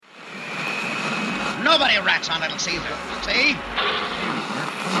Nobody rats on Little Caesar. See?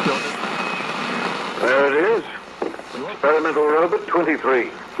 There it is. Experimental robot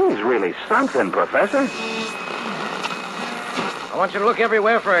 23. He's really something, Professor. I want you to look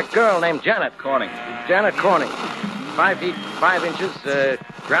everywhere for a girl named Janet Corning. Janet Corning. 5 feet 5 inches,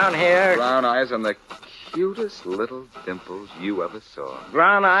 brown hair. Brown eyes and the cutest little dimples you ever saw.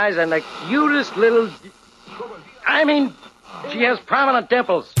 Brown eyes and the cutest little... I mean, she has prominent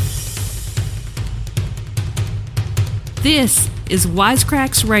dimples. This is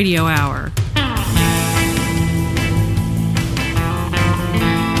Wisecracks Radio Hour.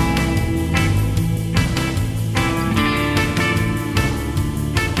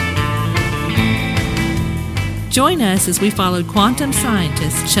 Join us as we followed quantum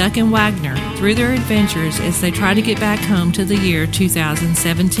scientists Chuck and Wagner through their adventures as they try to get back home to the year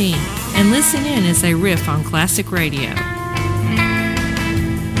 2017, and listen in as they riff on classic radio.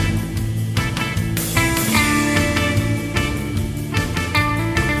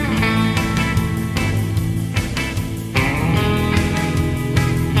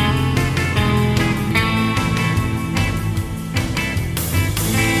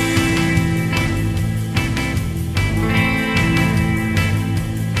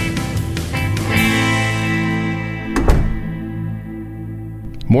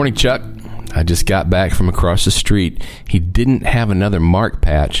 Morning, Chuck. I just got back from across the street. He didn't have another mark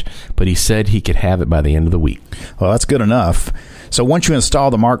patch, but he said he could have it by the end of the week. Well, that's good enough. So once you install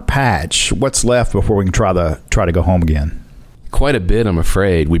the mark patch, what's left before we can try to go home again? Quite a bit, I'm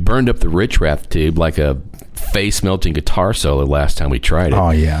afraid. We burned up the Rich Rath tube like a face-melting guitar solo last time we tried it.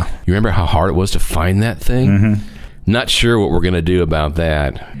 Oh, yeah. You remember how hard it was to find that thing? Mm-hmm. Not sure what we're going to do about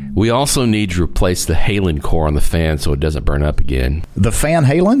that. We also need to replace the Halon core on the fan so it doesn't burn up again. The fan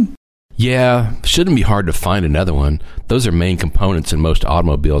Halon? Yeah, shouldn't be hard to find another one. Those are main components in most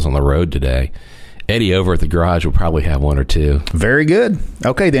automobiles on the road today. Eddie over at the garage will probably have one or two. Very good.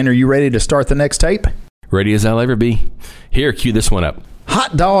 Okay, then, are you ready to start the next tape? Ready as I'll ever be. Here, cue this one up.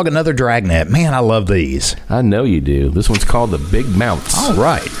 Hot dog, another dragnet. Man, I love these. I know you do. This one's called the Big Mounts. All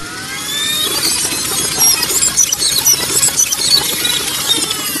right.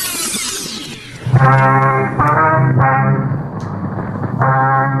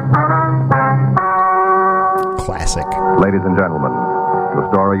 Classic. Ladies and gentlemen,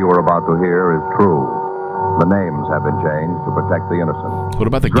 the story you are about to hear is true. The names have been changed to protect the innocent. What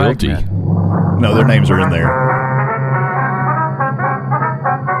about the guilty? No, their names are in there.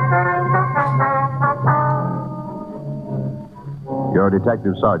 You're a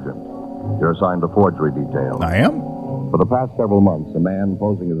detective sergeant. You're assigned to forgery detail. I am? For the past several months, a man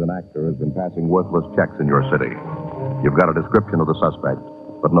posing as an actor has been passing worthless checks in your city. You've got a description of the suspect,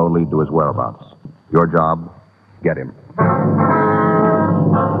 but no lead to his whereabouts. Your job, get him.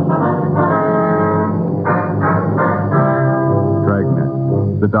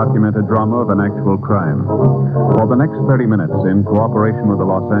 Dragnet, the documented drama of an actual crime. For the next 30 minutes, in cooperation with the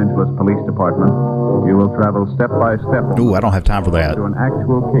Los Angeles Police Department, you will travel step by step. Ooh, I don't have time for that. To an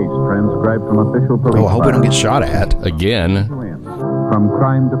actual case transcribed from official police. Oh, I hope we don't get shot at. Again. From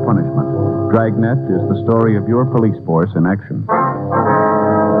crime to punishment, Dragnet is the story of your police force in action.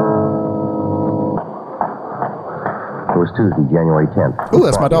 It was Tuesday, January 10th. Ooh,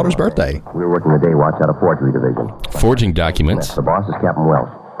 that's my daughter's birthday. We were working the day watch out of forgery division. Forging documents. The boss is Captain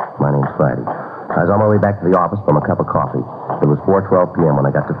Welch. My name's Friday. I was on my way back to the office from a cup of coffee. It was 4:12 p.m. when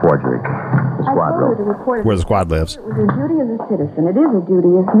I got to forgery. The squad room. Where the squad lives. It was a duty as a citizen. It is a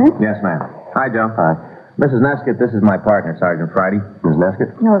duty, isn't it? Yes, ma'am. Hi, Joe. Hi. Mrs. Neskett, this is my partner, Sergeant Friday. Ms.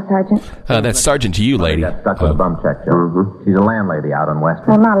 Neskett? No, Sergeant. That's Sergeant to you, lady. Got stuck with a bum check, Joe. Mm-hmm. She's a landlady out on Western.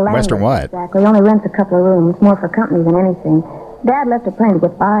 Well, not a landlady. Western what? Exactly. Only rents a couple of rooms, more for company than anything. Dad left her plenty to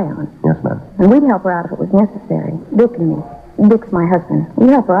get by on. Yes, ma'am. And we'd help her out if it was necessary. Dick and me. Dick's my husband. We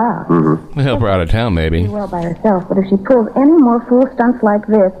help her out. Mm-hmm. We'll help her out of town, maybe. Well by herself, but if she pulls any more fool stunts like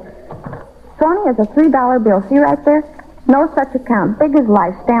this... Sony has a $3 bill. See right there? No such account. Big as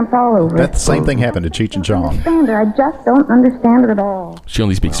life. Stamps all over it. That same thing happened to Cheech and Chong. I just don't understand it at all. She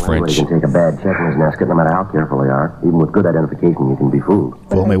only speaks French. You can take a bad check, Ms. Neskett, no matter how careful they are. Even with good identification, you can be fooled.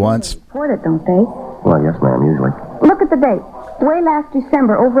 Fool me once. Report it, don't they? Well, yes, ma'am, usually. Look at the date. Way last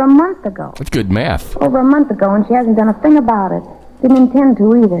December, over a month ago. That's good math. Over a month ago, and she hasn't done a thing about it. Didn't intend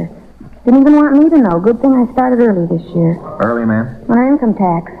to either. Didn't even want me to know. Good thing I started early this year. Early, ma'am? On her income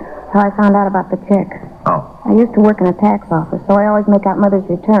tax. How I found out about the check. Oh. I used to work in a tax office, so I always make out Mother's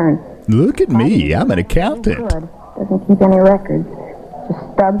return. Look at me. I'm an accountant. Good. Doesn't keep any records. Just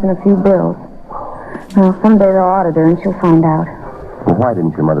stubs and a few bills. Well, someday they'll audit her and she'll find out. Well, why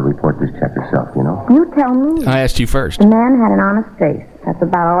didn't your mother report this check herself, you know? You tell me. I asked you first. The man had an honest face. That's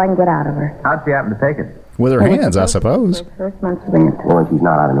about all I can get out of her. How'd she happen to take it? With her hands, I suppose. First month's rent. Well, and she's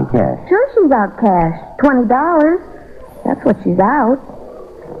not out any cash. Sure she's out cash. $20. That's what she's out.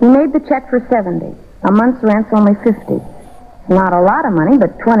 He made the check for $70. A month's rent's only $50. Not a lot of money,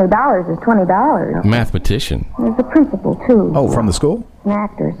 but $20 is $20. Mathematician. There's a principal, too. Oh, from the school? An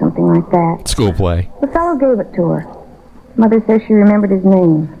actor or something like that. School play. The fellow gave it to her. Mother says she remembered his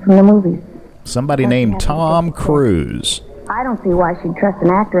name from the movies. Somebody named Tom Cruise. I don't see why she'd trust an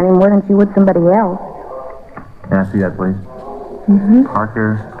actor any more than she would somebody else. Can I see that, please? Mm-hmm.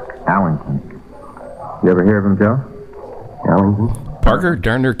 Parker Allington. You ever hear of him, Joe? Allington? Parker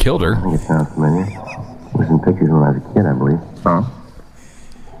darn near killed her. I think it sounds familiar. He was in pictures when I was a kid, I believe. Oh?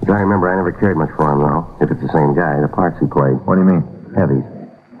 As I remember, I never cared much for him, though. If it's the same guy, the parts he played. What do you mean? Heavies.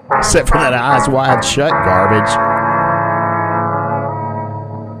 Except for that Eyes Wide Shut garbage.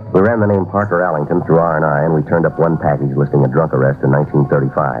 We ran the name Parker Allington through R&I, and we turned up one package listing a drunk arrest in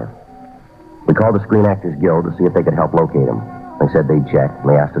 1935. We called the Screen Actors Guild to see if they could help locate him. They said they'd check, and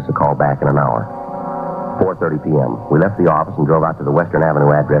they asked us to call back in an hour. 4:30 p.m. We left the office and drove out to the Western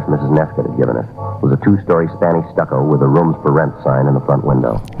Avenue address Mrs. Nescott had given us. It was a 2-story Spanish stucco with a rooms for rent sign in the front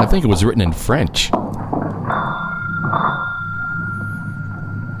window. I think it was written in French.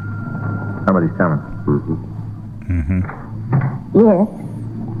 Somebody's coming. Yes.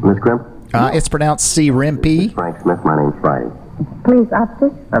 Miss Crimp? It's pronounced C. Rimpy. Frank Smith, my name's Friday. Please, officer.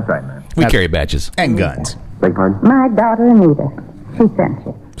 That's right, man. We carry badges. And guns. Beg pardon? My daughter, Anita. She sent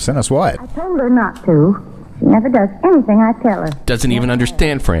you. Sent us what? I told her not to. She never does anything I tell her. Doesn't even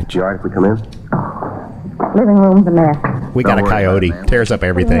understand French. You all right if we come in? Living room's a mess. We got a coyote. Tears up Putting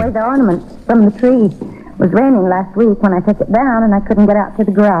everything. away the ornaments from the tree. It was raining last week when I took it down, and I couldn't get out to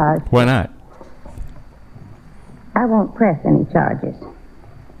the garage. Why not? I won't press any charges.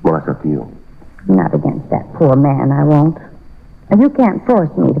 Well, that's up to you. Not against that poor man, I won't. And you can't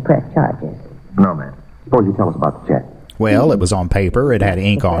force me to press charges. No, man. Suppose you tell us about the check. Well, it was on paper. It had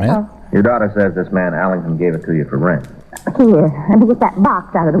ink on it. Your daughter says this man Allington gave it to you for rent. Here, and get that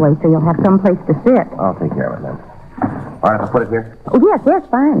box out of the way so you'll have some place to sit. I'll take care of it then. All right, I'll put it here. Oh, yes,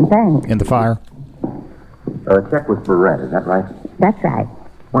 fine, thanks. In the fire. The check was for rent, is that right? That's right.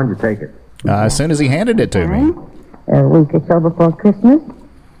 When'd you take it? As soon as he handed it to me. A week or so before Christmas.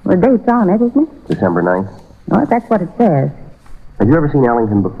 The date's on it, isn't it? December 9th. Oh, that's what it says. Have you ever seen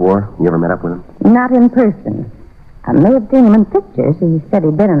Allington before? You ever met up with him? Not in person. I may have seen him in pictures. He said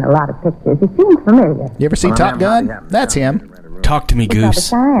he'd been in a lot of pictures. He seems familiar. You ever see Top Gun? That's him. Talk to me, He got a Goose.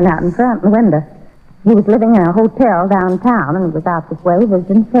 sign out in front of the window. He was living in a hotel downtown and was out this way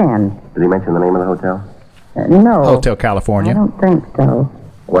visiting friends. Did he mention the name of the hotel? No. Hotel I California. don't think so.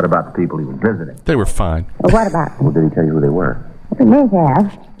 What about the people he was visiting? They were fine. Well, what about Well, did he tell you who they were? He may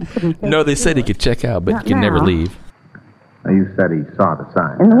have. I couldn't say No, they for said he sure. could check out, but Not he could never now. leave. Now, you said he saw the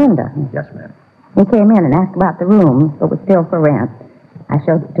sign. In the window. Yes, ma'am. He came in and asked about the room, but was still for rent. I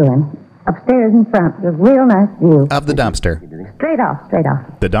showed it to him. Upstairs in front, with a real nice view. Of the dumpster. Straight off. The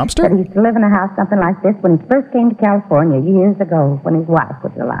But dumpster? he used to live in a house something like this when he first came to California years ago when his wife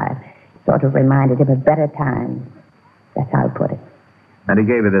was alive. Sort of reminded him of better times. That's how he put it. And he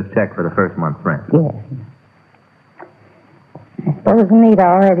gave you this check for the first month's rent. Yes. I suppose Anita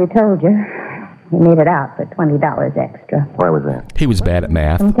already told you. He made it out for $20 extra. Why was that? He was bad at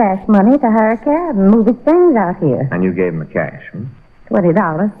math. Some cash money to hire a cab and move his things out here. And you gave him the cash. $20.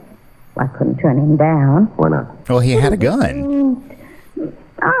 Well, I couldn't turn him down. Why not? Well, he had a gun.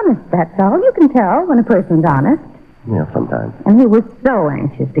 Honest, that's all. You can tell when a person's honest. Yeah, sometimes. And he was so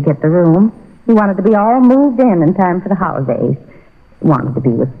anxious to get the room. He wanted to be all moved in time for the holidays. He wanted to be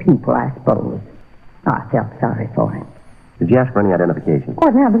with people, I suppose. Oh, I felt sorry for him. Did you ask for any identification? Oh,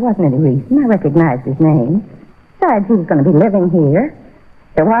 now, there wasn't any reason. I recognized his name. Besides, he was going to be living here.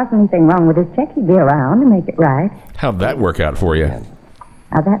 If there wasn't anything wrong with his check, he'd be around to make it right. How'd that work out for you?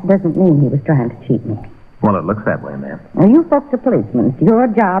 Now, that doesn't mean he was trying to cheat me. Well, it looks that way, ma'am. Now, you folks are policemen. It's your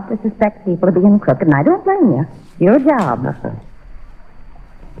job to suspect people of being crooked, and I don't blame you. It's your job.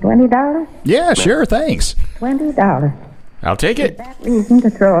 $20? Yeah, sure, thanks. $20. I'll take it. That reason to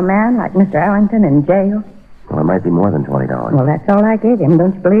throw a man like Mr. Allington in jail? Well, it might be more than $20. Well, that's all I gave him.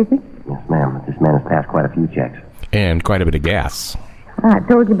 Don't you believe me? Yes, ma'am. But this man has passed quite a few checks. And quite a bit of gas. I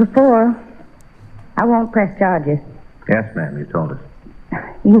told you before. I won't press charges. Yes, ma'am, you told us.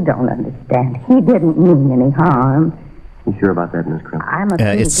 You don't understand. He didn't mean any harm. You sure about that, Miss Crimp? I'm a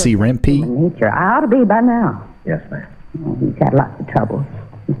it's C. Rimpy. nature. I ought to be by now. Yes, ma'am. He's had lots of trouble,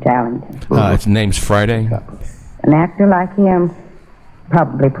 Mr. Allington. His name's Friday. An actor like him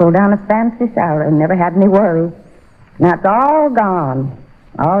probably pulled down a fancy salary and never had any worries. Now it's all gone.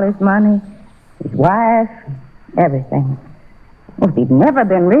 All his money, his wife, everything. Well, if he'd never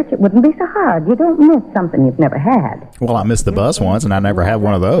been rich, it wouldn't be so hard. You don't miss something you've never had. Well, I missed the bus once, and I never had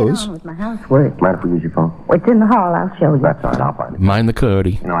one of those. With my housework. Mind if we use your phone? It's in the hall. I'll show you. That's all right. I'll find it. Mind the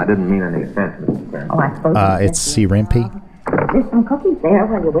Cody. You know, I didn't mean any offense, Mrs. Barron. Oh, I suppose. It's C. Rimpey. There's some cookies there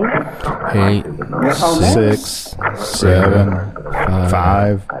while you wait. 8, 6, 7,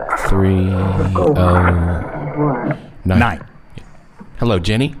 5, 3, 9. Hello,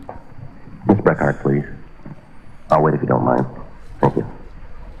 Jenny. Miss Breckhart, please. I'll wait if you don't mind. Thank you.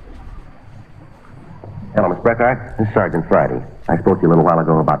 Hello, Miss Breckhart. This is Sergeant Friday. I spoke to you a little while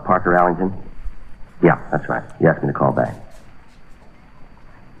ago about Parker Allington. Yeah, that's right. You asked me to call back.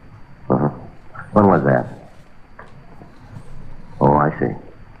 Uh-huh. When was that? Oh, I see.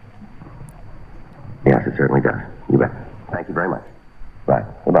 Yes, it certainly does. You bet. Thank you very much. Right.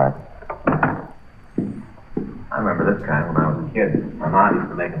 Goodbye. I remember this kind when I was a kid. My mom used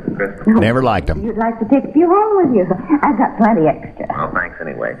to make them for Christmas. Never liked them. You'd like to take a few home with you. I've got plenty extra. Oh, thanks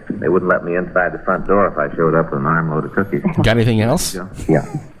anyway. They wouldn't let me inside the front door if I showed up with an armload of cookies. Got anything else? Yeah.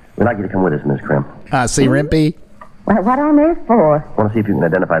 We'd like you to come with us, Miss Crimp. C. Rimpey. Well, what on earth for? I want to see if you can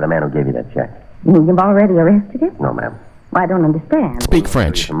identify the man who gave you that check. You've already arrested him? No, ma'am. Well, I don't understand. Speak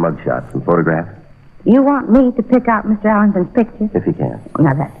French. Some mugshots, some photographs, You want me to pick out Mr. Allington's pictures? if you can.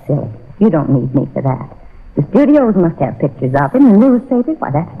 Now, that's silly. You don't need me for that. The studios must have pictures of him, and newspapers. Why,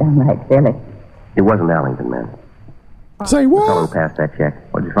 that's downright silly. It wasn't Allington, ma'am. Say The fellow what? who passed that check.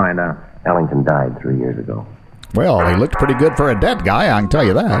 What'd you find out? Allington died 3 years ago. Well, he looked pretty good for a dead guy, I can tell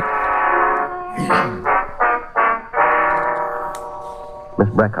you that. Miss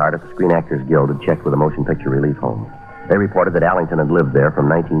Breckhart at the Screen Actors Guild had checked with the Motion Picture Relief Home. They reported that Allington had lived there from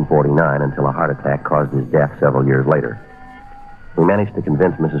 1949 until a heart attack caused his death several years later. We managed to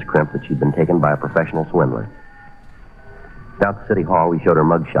convince Mrs. Crimp that she'd been taken by a professional swindler. Down at City Hall, we showed her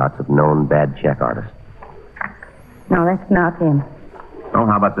mugshots of known bad check artists. No, that's not him. Oh,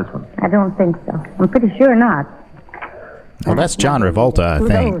 how about this one? I don't think so. I'm pretty sure not. Well, that's John Travolta, I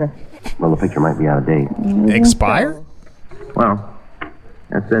think. Well, the picture might be out of date. Expired? Well,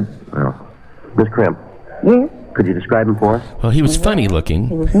 that's it. Well, Miss Crimp, Yes, could you describe him for us? Well, he was funny he looking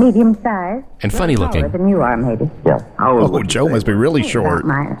was medium-sized. and funny Taller looking. than you are, maybe. Yeah. How old Oh, would you Joe say? must be really short.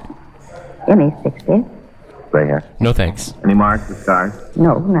 About in his 60s. Gray hair. No thanks. Any marks or scars?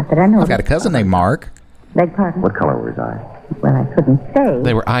 No, not that I know. I've got a cousin named Mark. Beg pardon? What color were his eyes? Well, I couldn't say.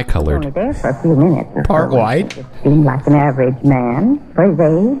 They were eye Only colored. there for a few minutes. Part white. Seemed like an average man. For his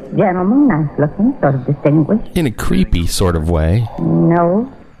age, gentleman, nice-looking, sort of distinguished. In a creepy sort of way.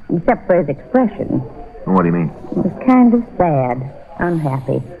 No, except for his expression. What do you mean? It was kind of sad,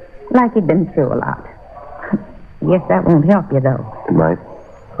 unhappy, like he'd been through a lot. Guess that won't help you, though. Good night.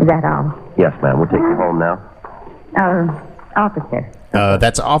 Is that all? Yes, ma'am. We'll take you home now. Officer.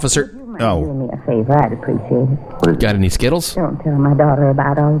 That's Officer... Do Oh, me a favor, I'd appreciate it. Got any Skittles? Don't tell my daughter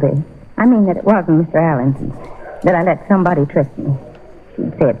about all this. I mean that it wasn't Mr. Allington, that I let somebody trick me.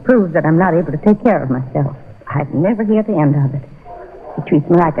 She'd say it proves that I'm not able to take care of myself. I'd never hear the end of it. She treats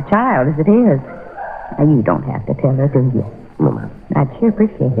me like a child, as it is. Now, you don't have to tell her, do you? No, ma'am. I'd sure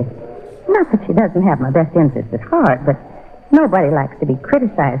appreciate it. Not that she doesn't have my best interests at heart, but nobody likes to be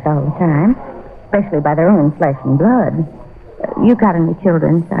criticized all the time, especially by their own flesh and blood. You got any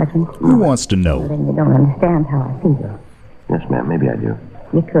children, Sergeant? who wants to know? Then you don't understand how I feel. Yes, ma'am. Maybe I do.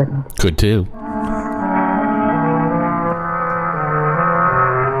 You couldn't. Could too.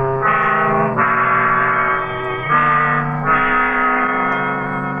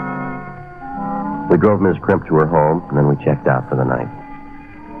 We drove Ms. Crimp to her home, and then we checked out for the night.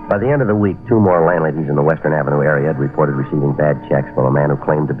 By the end of the week, 2 more landladies in the Western Avenue area had reported receiving bad checks from a man who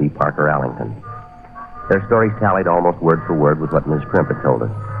claimed to be Parker Allington. Their stories tallied almost word for word with what Ms. Crimp had told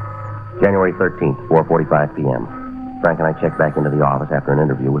us. January 13th, 4:45 p.m. Frank and I checked back into the office after an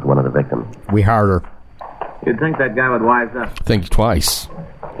interview with one of the victims. We hired her. You'd think that guy would wise up. Think twice.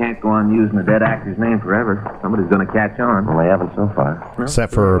 Can't go on using a dead actor's name forever. Somebody's going to catch on. Well, they haven't so far.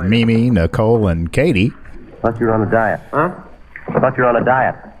 Except for Mimi, Nicole, and Katie. Thought you were on a diet. Huh? I thought you were on a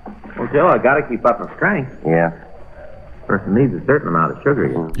diet. Well, Joe, I got to keep up my strength. Yeah. Person needs a certain amount of sugar.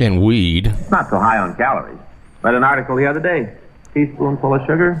 You know. And weed. It's not so high on calories. Read an article the other day. Teaspoonful of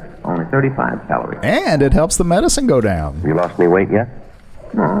sugar, only 35 calories. And it helps the medicine go down. You lost any weight yet?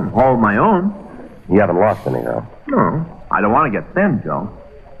 No, I'm holding my own. You haven't lost any, though. No, I don't want to get thin, Joe.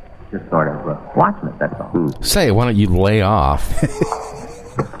 Just sort of watching it, that's all. Say, why don't you lay off?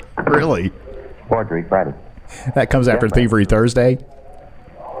 Really? Forgery Friday. That comes after Thievery Thursday?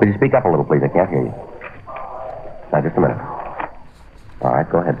 Could you speak up a little, please? I can't hear you. Now, just a minute. All right,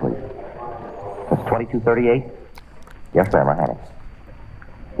 go ahead, please. That's 2238? Yes, ma'am, I had it.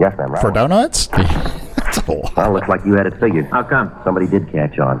 Yes, ma'am, right. For donuts? That's a Well, looks like you had it figured. How come? Somebody did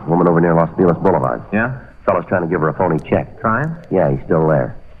catch on. Woman over near Los Feliz Boulevard. Yeah? Fellow's trying to give her a phony check. Trying? Yeah, he's still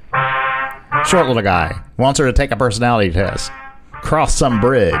there. Short little guy. Wants her to take a personality test. Cross some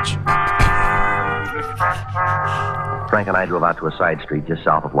bridge. Frank and I drove out to a side street just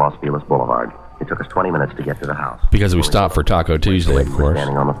south of Los Feliz Boulevard. It took us 20 minutes to get to the house. Because we stopped for Taco Tuesday, of course.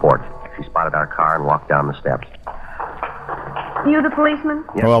 Standing on the porch. She spotted our car and walked down the steps. You the policeman?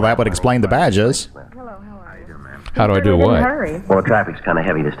 Yes. Well, that would explain the badges. How do I do what? Hurry. Well, the traffic's kind of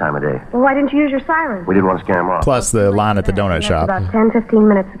heavy this time of day. Well, why didn't you use your siren? We didn't want to scare him off. Plus the line at the donut shop. About 10, 15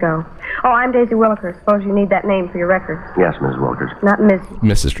 minutes ago. Oh, I'm Daisy Williker. Suppose you need that name for your records. Yes, Mrs. Wilkers. Not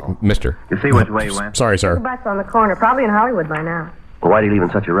Mister. You see which way you went? Sorry, The sir. bus on the corner, probably in Hollywood by now. Well, why do you leave in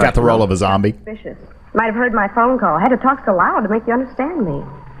such a rush? Got the role of a zombie. Suspicious. Might have heard my phone call. I had to talk so loud to make you understand me.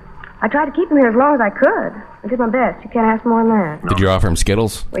 I tried to keep him here as long as I could. I did my best. You can't ask more than that. Did you offer him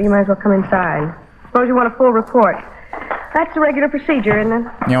Skittles? Well, you might as well come inside. Suppose you want a full report. That's the regular procedure, isn't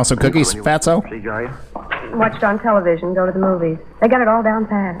it? You want some cookies, Fatso? Procedure, are you? Watched on television, go to the movies. They got it all down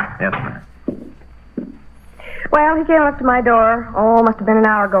pat. Yes, ma'am. Well, he came up to my door. Oh, must have been an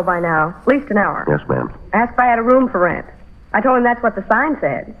hour ago by now. At least an hour. Yes, ma'am. Asked if I had a room for rent. I told him that's what the sign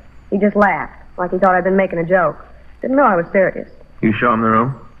said. He just laughed, like he thought I'd been making a joke. Didn't know I was serious. You show him the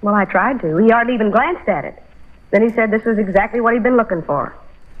room? Well, I tried to. He hardly even glanced at it. Then he said this was exactly what he'd been looking for.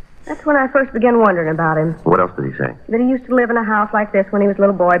 That's when I first began wondering about him. What else did he say? That he used to live in a house like this when he was a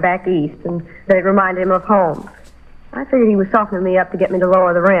little boy back east, and that it reminded him of home. I figured he was softening me up to get me to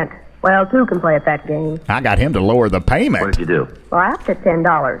lower the rent. Well, two can play at that game. I got him to lower the payment. What did you do? Well, I upped it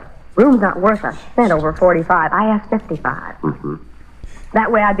 $10. Room's not worth a cent over $45. I asked $55. Mm-hmm.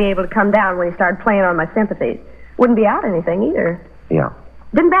 That way I'd be able to come down when he started playing on my sympathies. Wouldn't be out anything either. Yeah.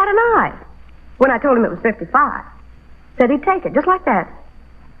 Didn't bat an eye. When I told him it was 55. Said he'd take it, just like that.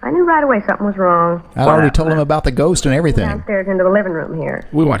 I knew right away something was wrong. I already told him about the ghost and everything. Downstairs into the living room here.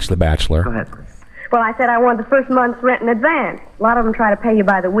 We watched The Bachelor. Go ahead. Well, I said I wanted the first month's rent in advance. A lot of them try to pay you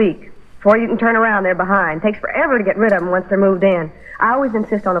by the week. Before you can turn around, they're behind. Takes forever to get rid of them once they're moved in. I always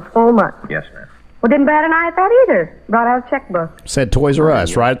insist on a full month. Yes, ma'am. Well, didn't bat an eye at that either. Brought out a checkbook. Said Toys R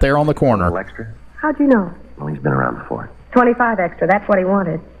Us right there on the A corner. little extra? How'd you know? Well, he's been around before. 25 extra. That's what he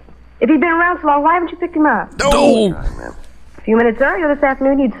wanted. If he'd been around so long, why haven't you picked him up? No! Sorry, ma'am. A few minutes earlier this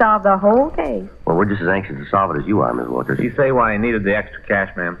afternoon, you'd solved the whole case. Well, we're just as anxious to solve it as you are, Miss Wilkers. Did he say why he needed the extra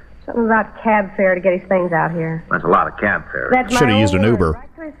cash, ma'am? Something about cab fare to get his things out here. That's a lot of cab fare. That's my Should have used own an word, Uber.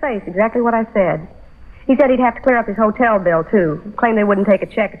 Right to his face, exactly what I said. He said he'd have to clear up his hotel bill, too. Claimed they wouldn't take a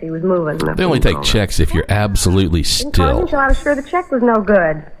check if he was moving. They only take checks if you're absolutely Didn't call me still. until I was sure the check was no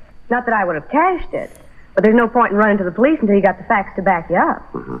good. Not that I would have cashed it, but there's no point in running to the police until you got the facts to back you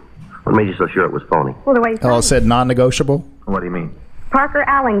up. Mm-hmm. What made you so sure it was phony? Well, the way he Oh, it said non-negotiable? What do you mean? Parker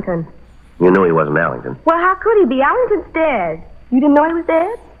Allington. You knew he wasn't Allington. Well, how could he be? Allington's dead. You didn't know he was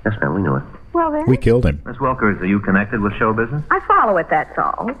dead? Yes, ma'am, we knew it. Well, then. We killed him. Miss Wilkers, are you connected with show business? I follow it, that's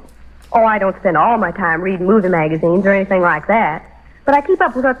all. Oh, I don't spend all my time reading movie magazines or anything like that. But I keep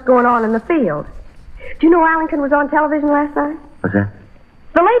up with what's going on in the field. Do you know Allington was on television last night? What's that?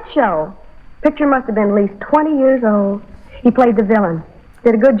 The Late Show. Picture must have been at least 20 years old. He played the villain.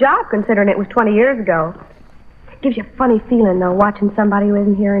 Did a good job considering it was 20 years ago. Gives you a funny feeling, though, watching somebody who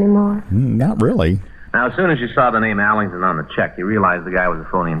isn't here anymore. Not really. Now, as soon as you saw the name Allington on the check, you realized the guy was a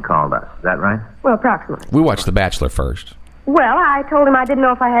phony and called us. Is that right? Well, approximately. We watched The Bachelor first. Well, I told him I didn't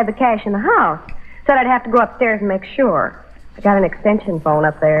know if I had the cash in the house. Said I'd have to go upstairs and make sure. I got an extension phone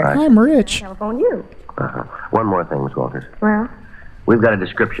up there. I'm rich. Telephone you. Uh-huh. One more thing, Miss Walters. Well, We've got a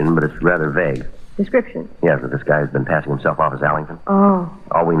description, but it's rather vague. description. Yes, that this guy's been passing himself off as Allington. Oh,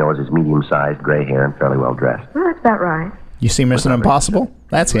 All we know is his medium-sized, gray hair, and fairly well-dressed. well, that's about right. You see Mission Impossible?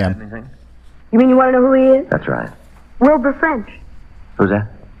 That's him. Anything? You mean you want to know who he is? That's right. Wilbur French. Who's that?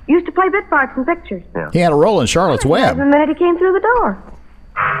 Used to play bit parts in pictures. He had a role in Charlotte's Web. The minute he came through the door.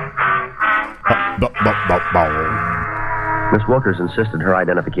 Miss Wilkers insisted her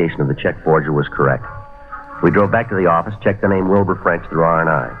identification of the check forger was correct. We drove back to the office, checked the name Wilbur French through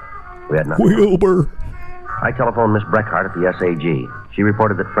R&I. We had nothing. Wilbur. I telephoned Miss Breckhart at the SAG. She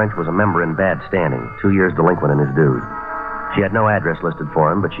reported that French was a member in bad standing, 2 years delinquent in his dues. She had no address listed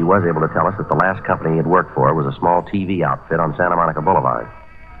for him, but she was able to tell us that the last company he had worked for was a small TV outfit on Santa Monica Boulevard.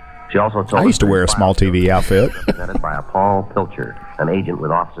 She also told I used to wear a small TV outfit. Presented by a Paul Pilcher, an agent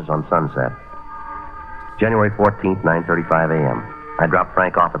with offices on Sunset. January 14th, 9:35 a.m. I dropped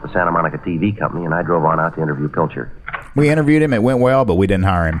Frank off at the Santa Monica TV company, and I drove on out to interview Pilcher. We interviewed him. It went well, but we didn't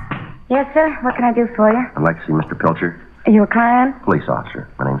hire him. Yes, sir. What can I do for you? I'd like to see Mr. Pilcher. Are you a client? Police officer.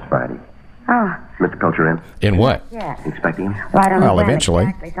 My name's Friday. Oh, Mr. Pilcher in? In what? yeah. You expecting him? Well, I don't know Well, when eventually.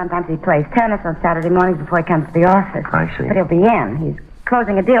 exactly. Sometimes he plays tennis on Saturday mornings before he comes to the office. I see. But he'll be in. He's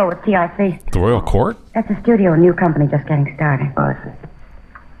closing a deal with TRC. The Royal Court? That's a studio, a new company just getting started. I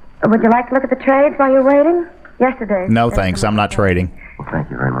see. Would you like to look at the trades while you're waiting? Yesterday. No, thanks. I'm not trading. Well, thank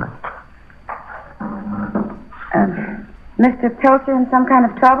you very much. Mr. Pilcher in some kind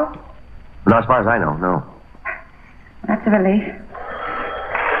of trouble? No, as far as I know, no. That's a relief.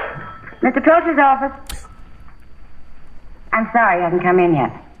 Mr. Pilcher's office. I'm sorry he hasn't come in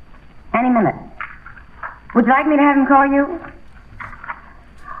yet. Any minute. Would you like me to have him call you?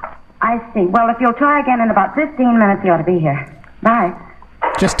 I see. Well, if you'll try again in about 15 minutes, he ought to be here. Bye.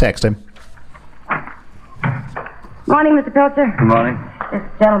 Just text him. Morning, Mr. Pilcher. Good morning. This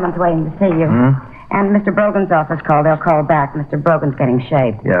gentleman's waiting to see you. And Mr. Brogan's office called. They'll call back. Mr. Brogan's getting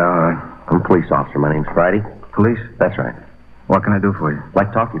shaved. Yeah, all right. I'm a police officer. My name's Friday. Police? That's right. What can I do for you? I'd like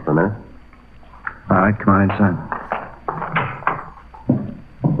to talk to you for a minute. All right, come on inside.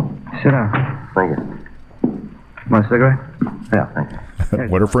 Sit down. Thank you. Want a cigarette? Yeah, thank you.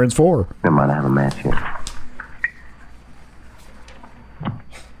 What are friends for? Never mind, I have a match here.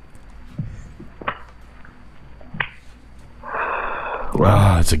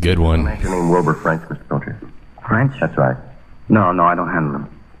 Ah, it's a good one. What's your name? Wilbur French, Mr. Pilcher. French? That's right. No, I don't handle him.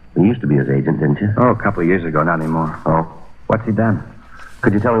 You used to be his agent, didn't you? Oh, a couple of years ago, not anymore. Oh. What's he done?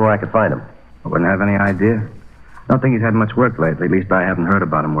 Could you tell me where I could find him? I wouldn't have any idea. Don't think he's had much work lately. At least I haven't heard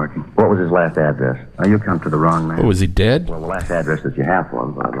about him working. What was his last address? You come to the wrong man. Oh, was he dead? Well, the last address that you have for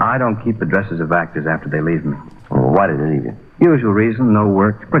him. But I don't keep addresses of actors after they leave me. well, why did he leave you? Usual reason, no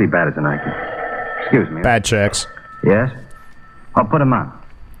work. Pretty bad as an actor. Excuse me. Bad checks. Yes? I'll put him on.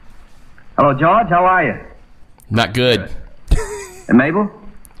 Hello, George. How are you? Not good. And Mabel?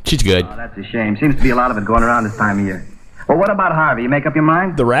 She's good. Oh, that's a shame. Seems to be a lot of it going around this time of year. Well, what about Harvey? You make up your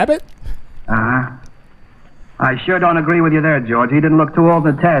mind? The rabbit? Uh-huh. I sure don't agree with you there, George. He didn't look too old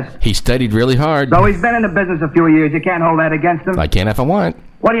in the test. He studied really hard. Though he's been in the business a few years, you can't hold that against him. I can if I want.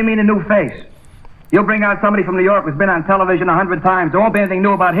 What do you mean a new face? You'll bring out somebody from New York who's been on television 100 times. There won't be anything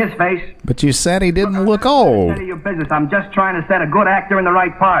new about his face. But you said he didn't look old. None of your business. I'm just trying to set a good actor in the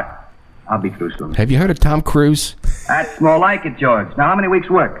right part. I'll be through soon. Have you heard of Tom Cruise? That's more like it, George. Now, how many weeks'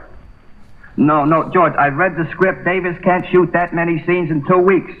 work? No, George, I read the script. Davis can't shoot that many scenes in 2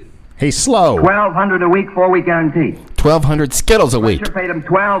 weeks. He's slow. $1,200 a week, 4-week guarantee. 1,200 Skittles a week. Richard paid him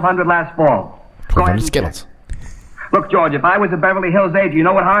 $1,200 last fall. Go ahead 1,200 and Skittles. check. Look, George, if I was a Beverly Hills agent, you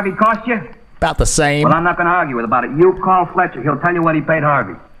know what Harvey cost you? About the same. Well, I'm not going to argue with about it. You call Fletcher. He'll tell you what he paid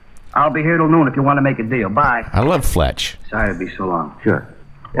Harvey. I'll be here till noon if you want to make a deal. Bye. I love Fletch. Sorry to be so long. Sure.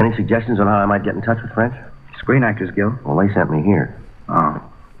 Any suggestions on how I might get in touch with French? Screen Actors Guild. Well, they sent me here. Oh.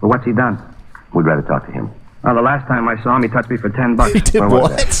 Well, what's he done? We'd rather talk to him. Well, the last time I saw him, he touched me for $10. He did Where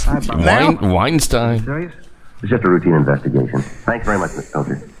was what? that? Now? Weinstein. Serious? It's just a routine investigation. Thanks very much, Mr.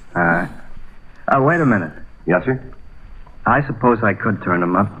 Pilcher. Wait a minute. Yes, sir? I suppose I could turn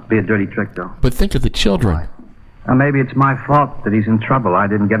him up. Be a dirty trick, though. But think of the children. Maybe it's my fault that he's in trouble. I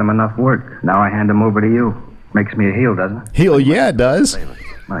didn't get him enough work. Now I hand him over to you. Makes me a heel, doesn't it? Heel, yeah, it does.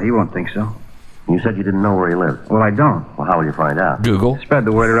 Well, he won't think so. You said you didn't know where he lived. Well, I don't. Well, how will you find out? Google. Spread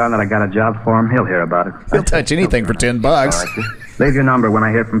the word around that I got a job for him. He'll hear about it. He'll touch anything for $10. All right, sir. Leave your number. When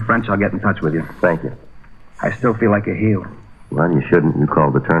I hear from French, I'll get in touch with you. Thank you. I still feel like a heel. Well, you shouldn't. You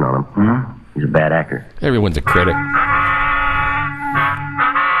called the turn on him. Hmm? He's a bad actor. Everyone's a critic.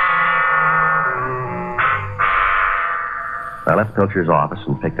 I left Pilcher's office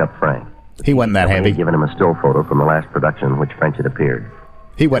and picked up Frank. He wasn't that I'd heavy. given him a still photo from the last production in which French had appeared.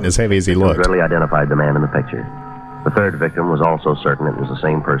 He wasn't as heavy as he He looked. readily identified the man in the picture. The third victim was also certain it was the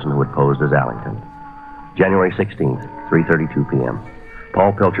same person who had posed as Allington. January 16th, 3:32 p.m.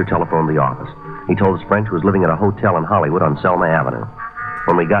 Paul Pilcher telephoned the office. He told us French was living at a hotel in Hollywood on Selma Avenue.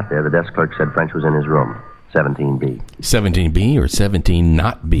 When we got there, the desk clerk said French was in his room, 17B. 17B or 17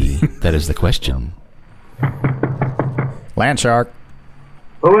 not B? That is the question. Land Shark.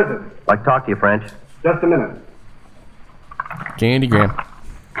 Who is it? Like to talk to you, French. Just a minute. Candygram.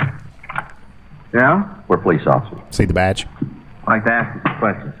 Yeah? We're police officers. See the badge? Like to ask you some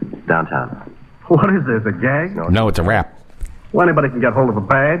questions. Downtown. What is this, a gag? No, it's a rap. Well, anybody can get hold of a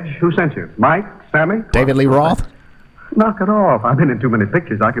badge. Who sent you? Mike? Sammy? David Lee Roth? Knock it off. I've been in too many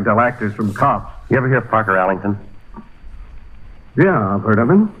pictures. I can tell actors from cops. You ever hear of Parker Allington? Yeah, I've heard of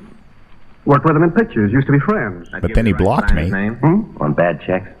him. Worked with him in pictures. Used to be friends. But then he blocked me. On bad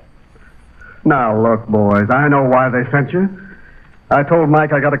checks? Now, look, boys, I know why they sent you. I told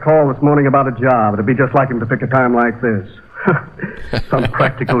Mike I got a call this morning about a job. It'd be just like him to pick a time like this. Some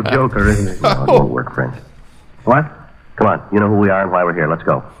practical joker, isn't he? Oh, it won't work, French. What? Come on, you know who we are and why we're here. Let's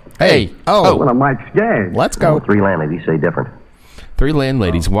go. Hey. Oh. One of Mike's gang. Let's go. Well, 3 landladies say different. 3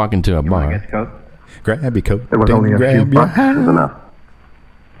 landladies walk into a bar. Grab your coat. There was only a few grab your bucks. hat. Is enough.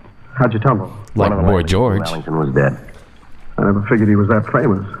 How'd you tumble? Like One of the Boy landladies George. from Ellington was dead. I never figured he was that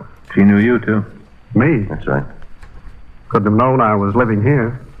famous. She knew you, too. Me? That's right. Couldn't have known I was living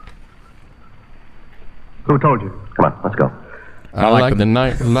here. Who told you? Come on, let's go. I like the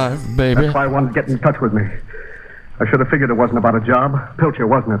nightlife, baby. That's why I wanted to get in touch with me. I should have figured it wasn't about a job. Pilcher,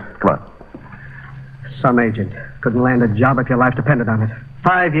 wasn't it? Come on. Some agent. Couldn't land a job if your life depended on it.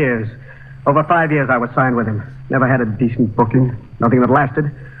 5 years. Over 5 years I was signed with him. Never had a decent booking. Nothing that lasted.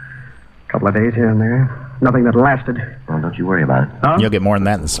 A couple of days here and there. Nothing that lasted. Well, don't you worry about it. Huh? You'll get more than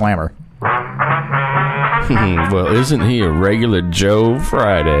that in the Slammer. Well, isn't he a regular Joe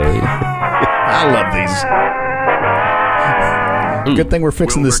Friday? I love these. Good thing we're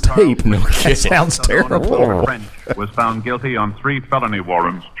fixing this tape. No That kidding. sounds terrible. French was found guilty on 3 felony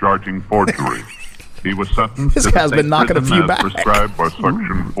warrants charging forgery. He was sentenced This to the guy's been state knocking a prison few as back. prescribed by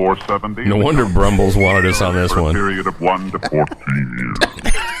Section 470. No wonder Brumbles wanted us on this for a one. period of 1 to 14 years.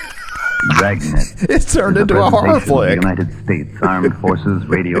 Dragnet. It's turned is into a horror presentation of flick. the United States Armed Forces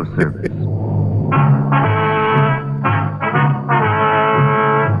Radio Service.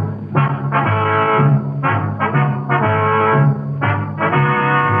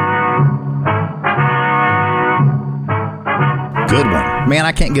 Good one. Man,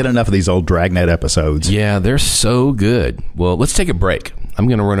 I can't get enough of these old Dragnet episodes. Yeah, they're so good. Well, let's take a break. I'm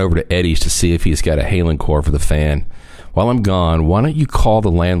going to run over to Eddie's to see if he's got a hailing core for the fan. While I'm gone, why don't you call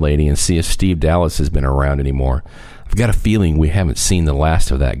the landlady and see if Steve Dallas has been around anymore? I've got a feeling we haven't seen the last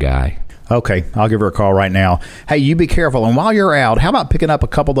of that guy. Okay, I'll give her a call right now. Hey, you be careful. And while you're out, how about picking up a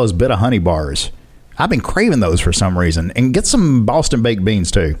couple of those Bit of Honey bars? I've been craving those for some reason. And get some Boston baked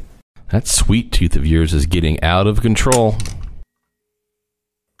beans, too. That sweet tooth of yours is getting out of control.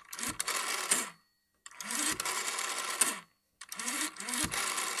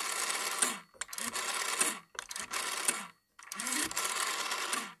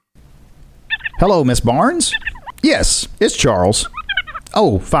 Hello, Miss Barnes? Yes, it's Charles.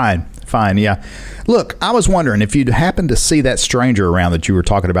 Oh, fine, yeah. Look, I was wondering if you'd happen to see that stranger around that you were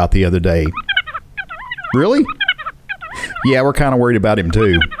talking about the other day. Really? Yeah, we're kind of worried about him,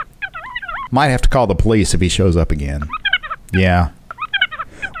 too. Might have to call the police if he shows up again. Yeah.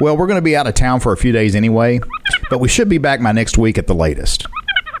 Well, we're going to be out of town for a few days anyway, but we should be back by next week at the latest.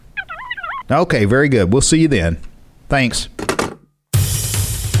 Okay, very good. We'll see you then. Thanks.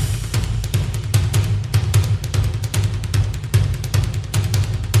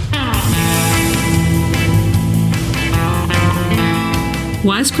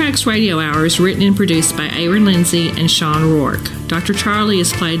 Wisecracks Radio Hour is written and produced by Aaron Lindsay and Sean Rourke. Dr. Charlie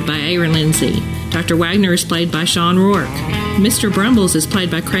is played by Aaron Lindsay. Dr. Wagner is played by Sean Rourke. Mr. Brumbles is played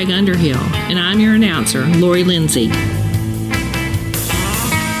by Craig Underhill. And I'm your announcer, Lori Lindsay.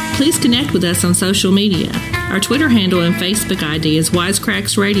 Please connect with us on social media. Our Twitter handle and Facebook ID is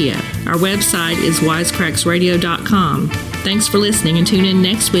Wisecracks Radio. Our website is wisecracksradio.com. Thanks for listening and tune in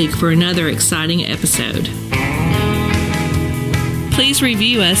next week for another exciting episode. Please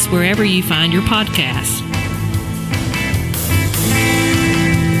review us wherever you find your podcasts.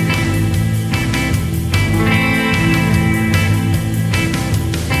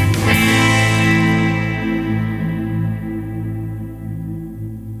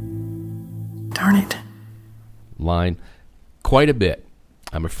 Darn it. Line. Quite a bit.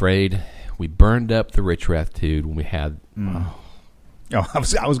 I'm afraid we burned up the Rich Rathtude when we had... Oh, I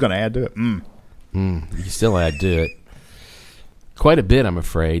was going to add to it. You still add to it. Quite a bit, I'm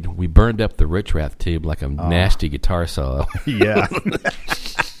afraid. We burned up the Rich Rath tube like a nasty guitar solo. Yeah.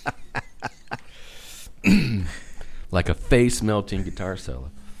 Like a face-melting guitar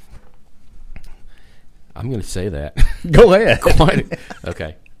solo. I'm going to say that. Go ahead.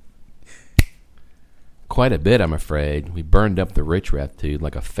 Okay. Quite a bit, I'm afraid. We burned up the Rich Rath tube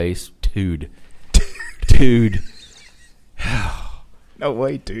like a face-tude. Tude. No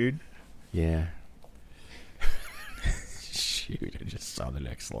way, dude. Yeah. Shoot, I just saw the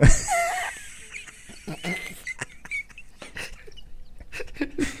next line.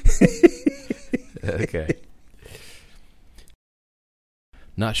 Okay.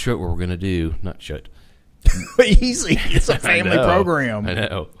 Not sure what we're going to do. Not sure. Easy. It's a family program. I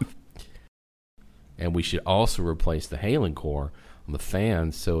know. And we should also replace the hailing core on the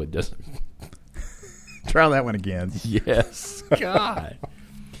fan so it doesn't... Try that one again. Yes. God.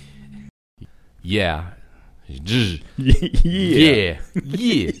 Yeah. Yeah.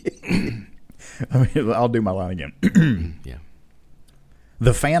 I mean, I'll do my line again. Yeah.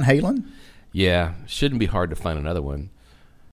 The Van Halen? Yeah. Shouldn't be hard to find another one.